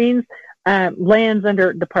of the Marines lands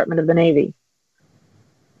under Department of the Navy.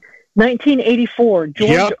 1984,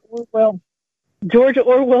 George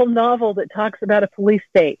Orwell novel that talks about a police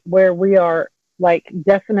state where we are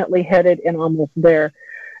definitely headed and almost there.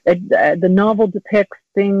 The novel depicts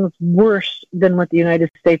things worse than what the United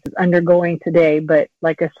States is undergoing today, but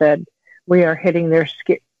like I said, we are hitting there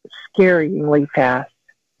scaringly fast.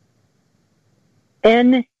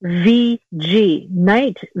 NVG,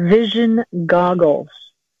 night vision goggles,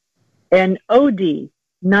 and OD,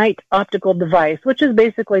 night optical device, which is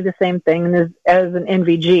basically the same thing as an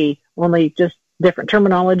NVG, only just different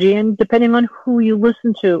terminology and depending on who you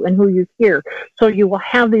listen to and who you hear. So you will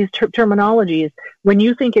have these terminologies. When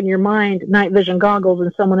you think in your mind night vision goggles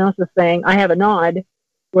and someone else is saying, I have a NOD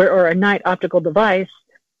or a night optical device,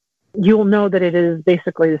 you will know that it is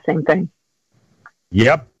basically the same thing.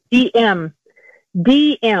 Yep. DM,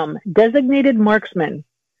 designated marksman.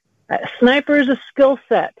 Sniper is a skill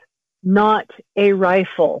set, not a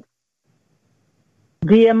rifle.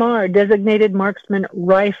 DMR, designated marksman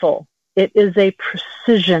rifle. It is a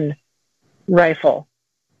precision rifle.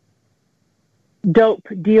 DOPE,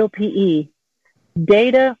 DOPE,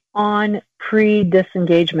 data on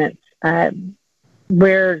pre-disengagement,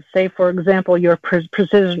 where, say, for example, your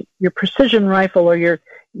precision rifle or your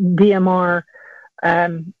DMR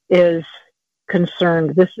is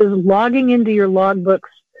concerned. This is logging into your logbooks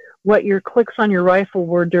what your clicks on your rifle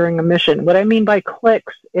were during a mission. What I mean by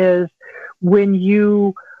clicks is when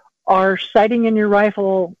you are sighting in your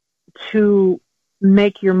rifle to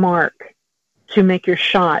make your mark, to make your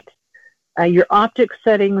shot. Your optic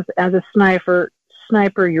settings as a sniper,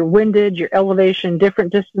 your windage, your elevation,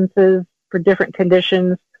 different distances for different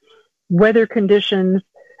conditions, weather conditions,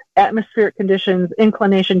 atmospheric conditions,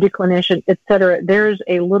 inclination, declination, etc. There's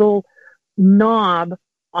a little knob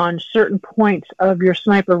on certain points of your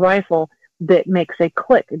sniper rifle that makes a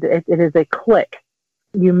click. It is a click.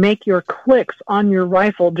 You make your clicks on your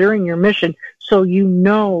rifle during your mission so you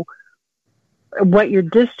know what your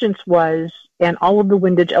distance was and all of the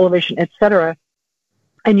windage, elevation, etc.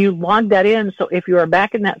 And you log that in, so if you are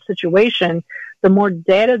back in that situation, the more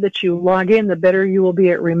data that you log in, the better you will be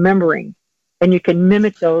at remembering. And you can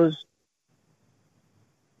mimic those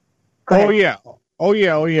Go ahead. Oh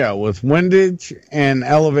yeah. With windage and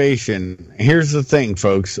elevation, here's the thing,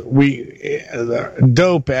 folks.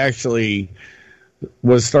 Dope actually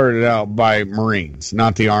was started out by Marines,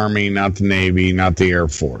 not the Army, not the Navy, not the Air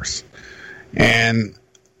Force. And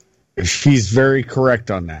she's very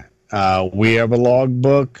correct on that. We have a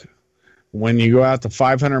logbook. When you go out to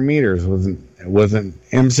 500 meters with an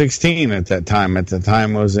M16 at the time it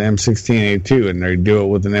was an M16A2, and they do it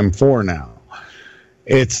with an M4 now.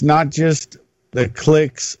 It's not just the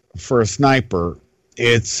clicks for a sniper.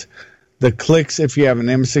 It's the clicks if you have an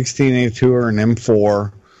M16A2 or an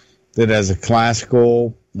M4 that has a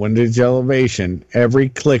classical windage elevation. Every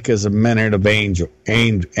click is a minute of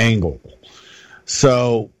angle.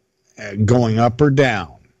 So going up or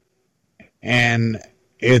down. And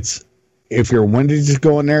if your windage is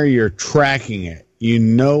going there, you're tracking it. You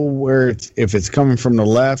know where if it's coming from the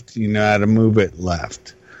left, you know how to move it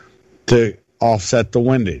left to offset the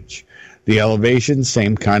windage. The elevation,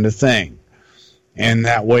 same kind of thing. And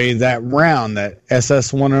that way, that round, that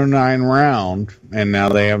SS-109 round, and now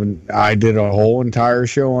I did a whole entire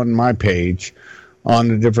show on my page on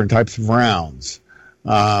the different types of rounds.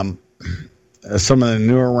 Some of the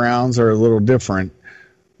newer rounds are a little different,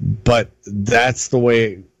 but that's the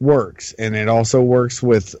way it works. And it also works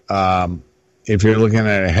with, if you're looking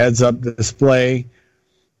at a heads-up display,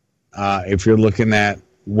 if you're looking at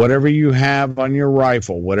whatever you have on your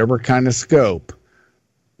rifle, whatever kind of scope,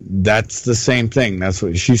 that's the same thing. That's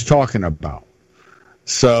what she's talking about.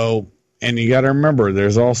 So, and you got to remember,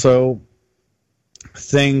 there's also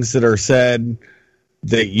things that are said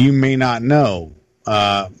that you may not know.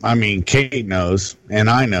 I mean, Kate knows, and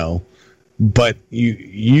I know, but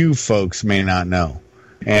you folks may not know.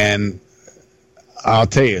 And I'll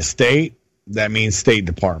tell you, state, that means State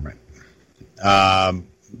Department.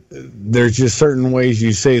 There's just certain ways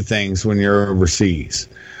you say things when you're overseas.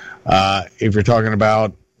 If you're talking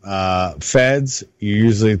about feds, you're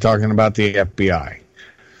usually talking about the FBI.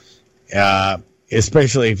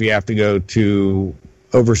 Especially if you have to go to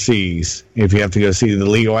overseas, if you have to go see the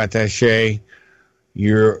legal attaché,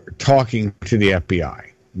 you're talking to the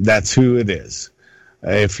FBI. That's who it is.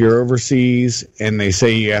 If you're overseas and they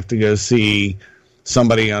say you have to go see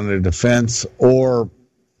somebody on the defense, or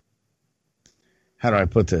how do I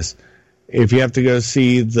put this? If you have to go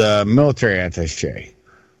see the military attaché,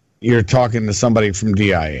 you're talking to somebody from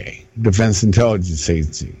DIA, Defense Intelligence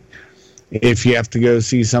Agency. If you have to go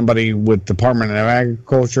see somebody with Department of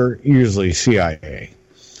Agriculture, usually CIA.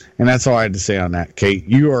 And that's all I had to say on that, Kate.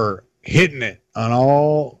 You are hitting it on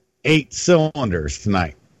all 8 cylinders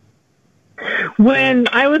tonight. When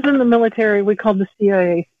I was in the military, we called the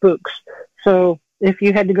CIA spooks. So if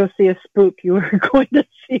you had to go see a spook, you were going to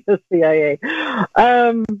see the CIA.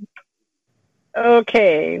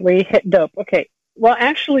 Okay, we hit dope. Okay. Well,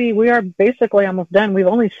 actually, we are basically almost done. We've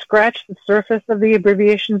only scratched the surface of the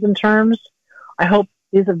abbreviations and terms. I hope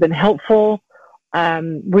these have been helpful.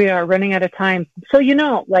 We are running out of time. So,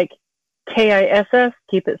 like KISS,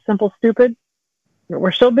 keep it simple, stupid.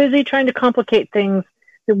 We're so busy trying to complicate things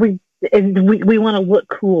that we want to look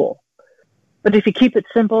cool. But if you keep it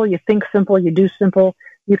simple, you think simple, you do simple,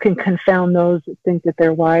 you can confound those that think that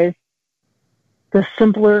they're wise. The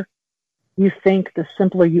simpler you think, the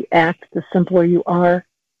simpler you act, the simpler you are,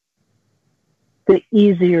 the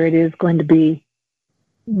easier it is going to be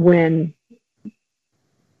when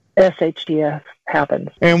SHTF happens.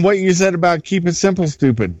 And what you said about keep it simple,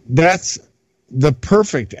 stupid, that's the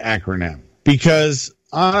perfect acronym. Because,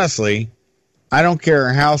 honestly, I don't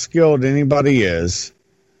care how skilled anybody is,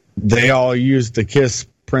 they all use the KISS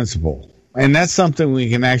principle. And that's something we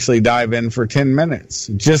can actually dive in for 10 minutes,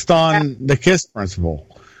 just on the KISS principle.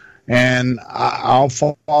 And I'll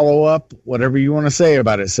follow up whatever you want to say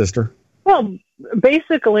about it, sister. Well,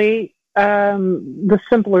 basically, the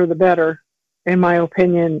simpler the better, in my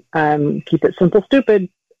opinion. Keep it simple, stupid.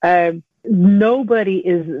 Nobody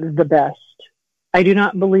is the best. I do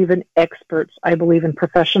not believe in experts. I believe in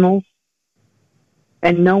professionals.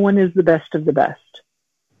 And no one is the best of the best.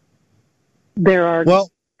 There are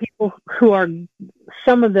people who are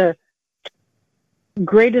some of the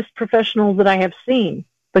greatest professionals that I have seen,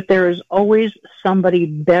 but there is always somebody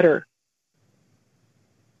better.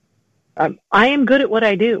 I am good at what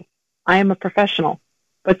I do. I am a professional,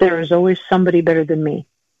 but there is always somebody better than me.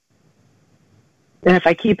 And if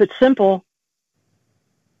I keep it simple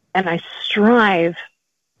and I strive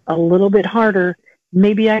a little bit harder,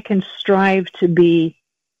 maybe I can strive to be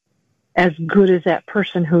as good as that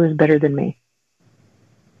person who is better than me.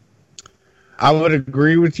 I would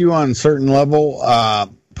agree with you on a certain level.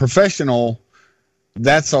 Professional,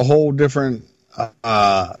 that's a whole different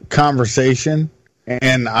conversation.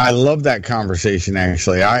 And I love that conversation,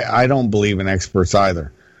 actually. I don't believe in experts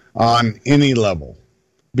either on any level,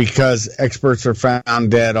 because experts are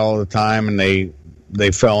found dead all the time, and they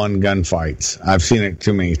fell in gunfights. I've seen it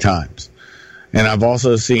too many times. And I've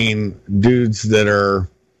also seen dudes that are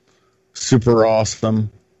super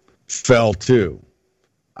awesome fell too.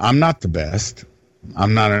 I'm not the best.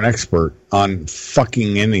 I'm not an expert on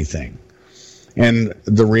fucking anything. And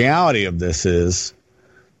the reality of this is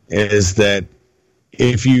that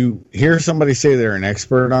if you hear somebody say they're an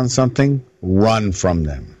expert on something, run from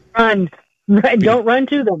them. Run. Don't run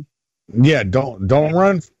to them. Yeah, don't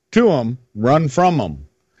run to them. Run from them.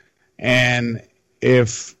 And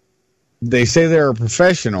if they say they're a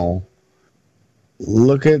professional,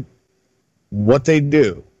 look at what they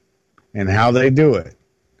do and how they do it,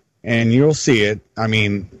 and you'll see it. I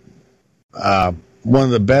mean, one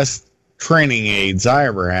of the best training aids I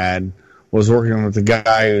ever had was working with a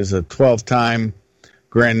guy who's a 12-time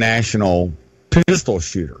Grand National pistol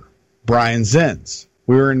shooter, Brian Zenz.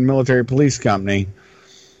 We were in military police company,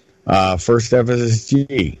 first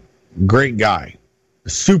FSSG. Great guy,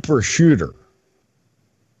 super shooter,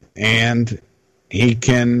 and he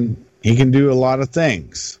can do a lot of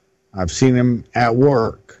things. I've seen him at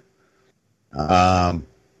work,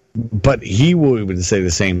 but he will even say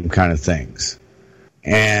the same kind of things.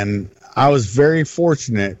 And I was very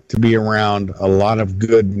fortunate to be around a lot of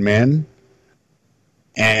good men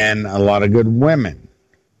and a lot of good women.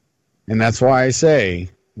 And that's why I say,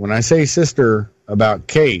 when I say sister about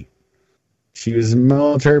Kate, she was a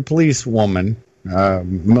military police woman,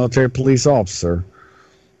 military police officer.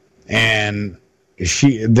 And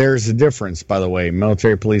there's a difference, by the way,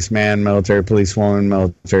 military policeman, military policewoman,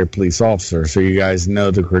 military police officer. So you guys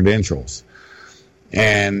know the credentials.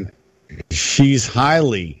 And she's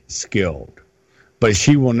highly skilled, but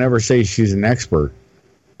she will never say she's an expert,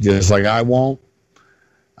 just like I won't.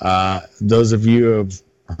 Those of you who have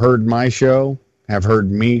heard my show have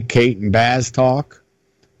heard me, Kate, and Baz talk.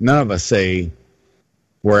 None of us say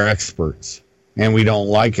we're experts, and we don't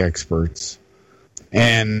like experts.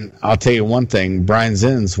 And I'll tell you one thing, Brian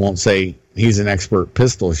Zenz won't say he's an expert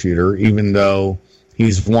pistol shooter, even though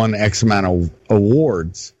he's won X amount of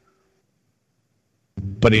awards.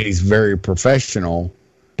 But he's very professional,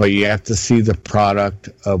 but you have to see the product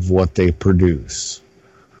of what they produce.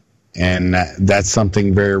 And that's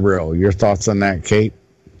something very real. Your thoughts on that, Kate?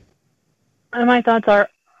 My thoughts are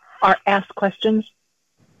ask questions,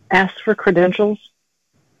 ask for credentials.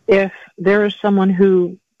 If there is someone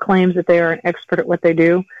who claims that they are an expert at what they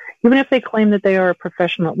do, even if they claim that they are a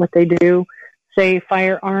professional at what they do, say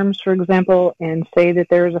firearms, for example, and say that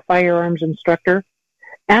there is a firearms instructor,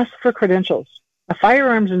 ask for credentials. A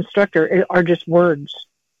firearms instructor are just words,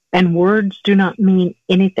 and words do not mean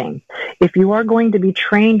anything. If you are going to be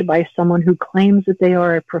trained by someone who claims that they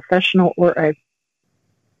are a professional or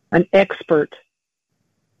an expert,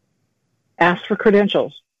 ask for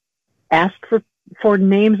credentials. Ask for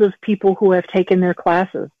names of people who have taken their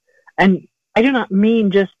classes. And I do not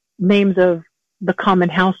mean just names of the common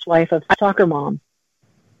housewife of soccer mom.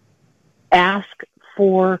 Ask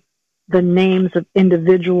for the names of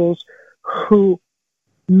individuals who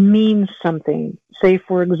mean something. Say,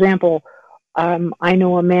 for example, I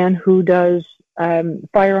know a man who does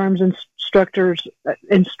firearms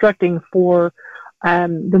instructing for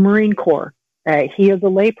the Marine Corps. He is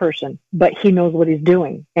a layperson, but he knows what he's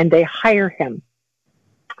doing, and they hire him.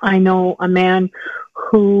 I know a man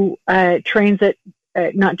who trains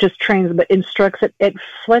not just trains, but instructs at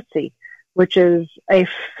FLETC, which is a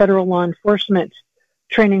federal law enforcement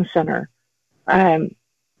training center.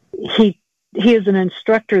 He is an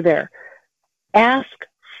instructor there. Ask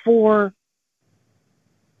for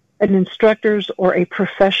an instructor's or a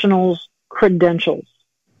professional's credentials.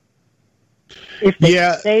 If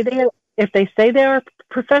they say they are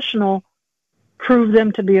professional, prove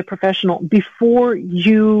them to be a professional before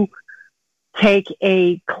you take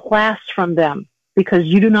a class from them, because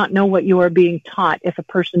you do not know what you are being taught if a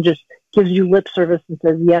person just gives you lip service and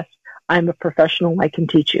says, yes, I'm a professional, I can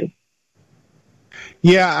teach you.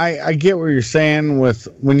 Yeah, I get what you're saying with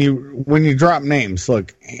when you drop names.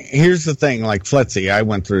 Look, here's the thing, like FLETC, I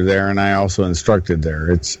went through there and I also instructed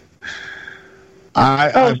there.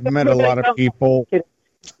 I've met a lot of people.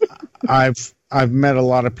 I've met a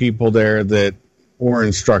lot of people there that were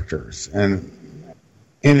instructors. And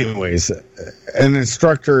anyways, an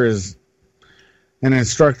instructor is an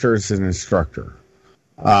instructor.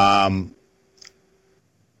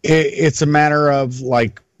 It's a matter of,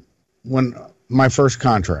 like, when my first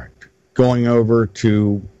contract going over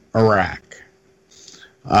to Iraq,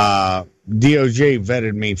 DOJ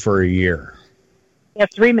vetted me for a year. You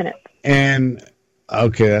have 3 minutes. And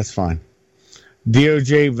Okay, that's fine.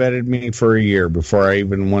 DOJ vetted me for a year before I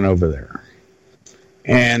even went over there.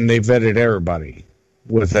 And they vetted everybody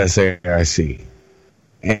with SAIC.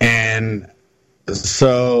 And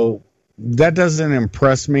so that doesn't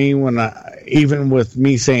impress me even with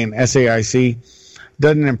me saying SAIC,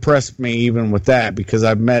 doesn't impress me even with that, because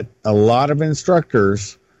I've met a lot of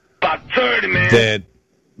instructors about 30, man, that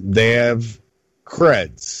they have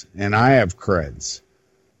creds and I have creds.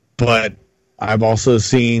 But I've also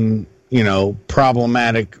seen,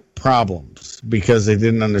 problematic problems because they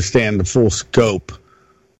didn't understand the full scope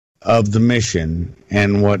of the mission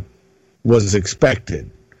and what was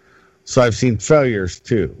expected. So I've seen failures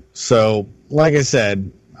too. So, like I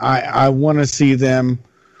said, I want to see them,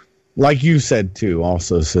 like you said too,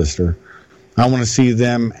 also, sister. I want to see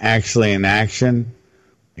them actually in action.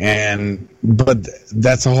 But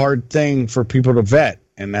that's a hard thing for people to vet,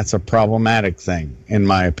 and that's a problematic thing, in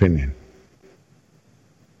my opinion.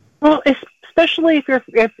 Well, especially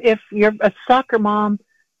if you're a soccer mom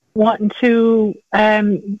wanting to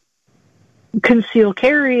conceal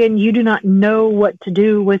carry, and you do not know what to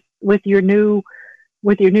do with your new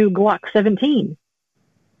Glock 17.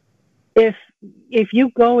 If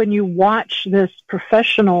you go and you watch this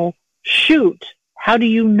professional shoot, how do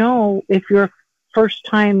you know if you're a first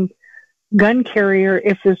time gun carrier,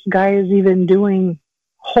 if this guy is even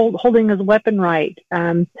holding his weapon right?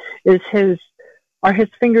 Are his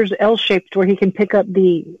fingers L-shaped where he can pick up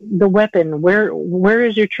the weapon? Where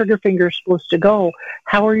is your trigger finger supposed to go?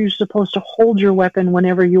 How are you supposed to hold your weapon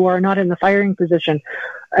whenever you are not in the firing position?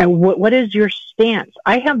 What is your stance?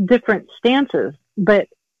 I have different stances, but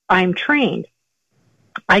I'm trained.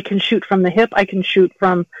 I can shoot from the hip. I can shoot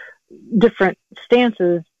from different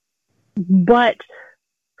stances, but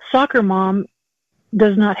soccer mom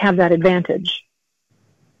does not have that advantage.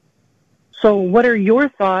 So what are your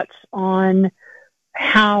thoughts on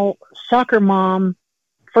how soccer mom,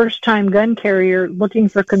 first-time gun carrier, looking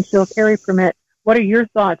for concealed carry permit, what are your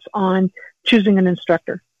thoughts on choosing an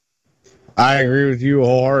instructor? I agree with you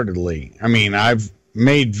wholeheartedly. I mean, I've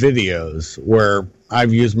made videos where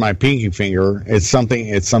I've used my pinky finger. It's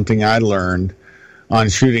something I learned on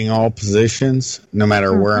shooting all positions, no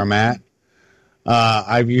matter where I'm at.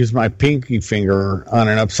 I've used my pinky finger on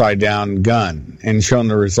an upside-down gun and shown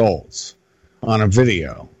the results on a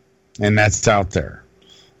video, and that's out there.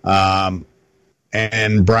 And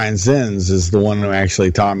Brian Zins is the one who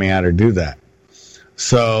actually taught me how to do that.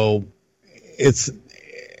 So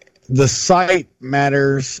the sight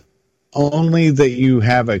matters, only that you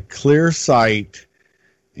have a clear sight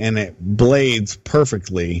and it blades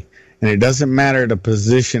perfectly, and it doesn't matter the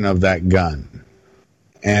position of that gun.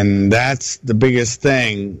 And that's the biggest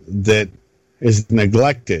thing that is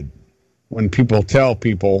neglected when people tell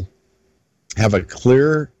people have a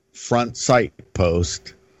clear front sight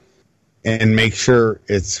post and make sure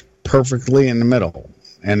it's perfectly in the middle.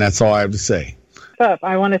 And that's all I have to say.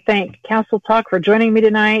 I want to thank Castle Talk for joining me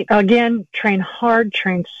tonight. Again, train hard,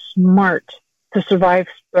 train smart to survive,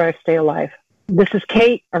 thrive, stay alive. This is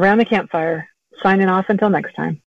Kate around the campfire, signing off until next time.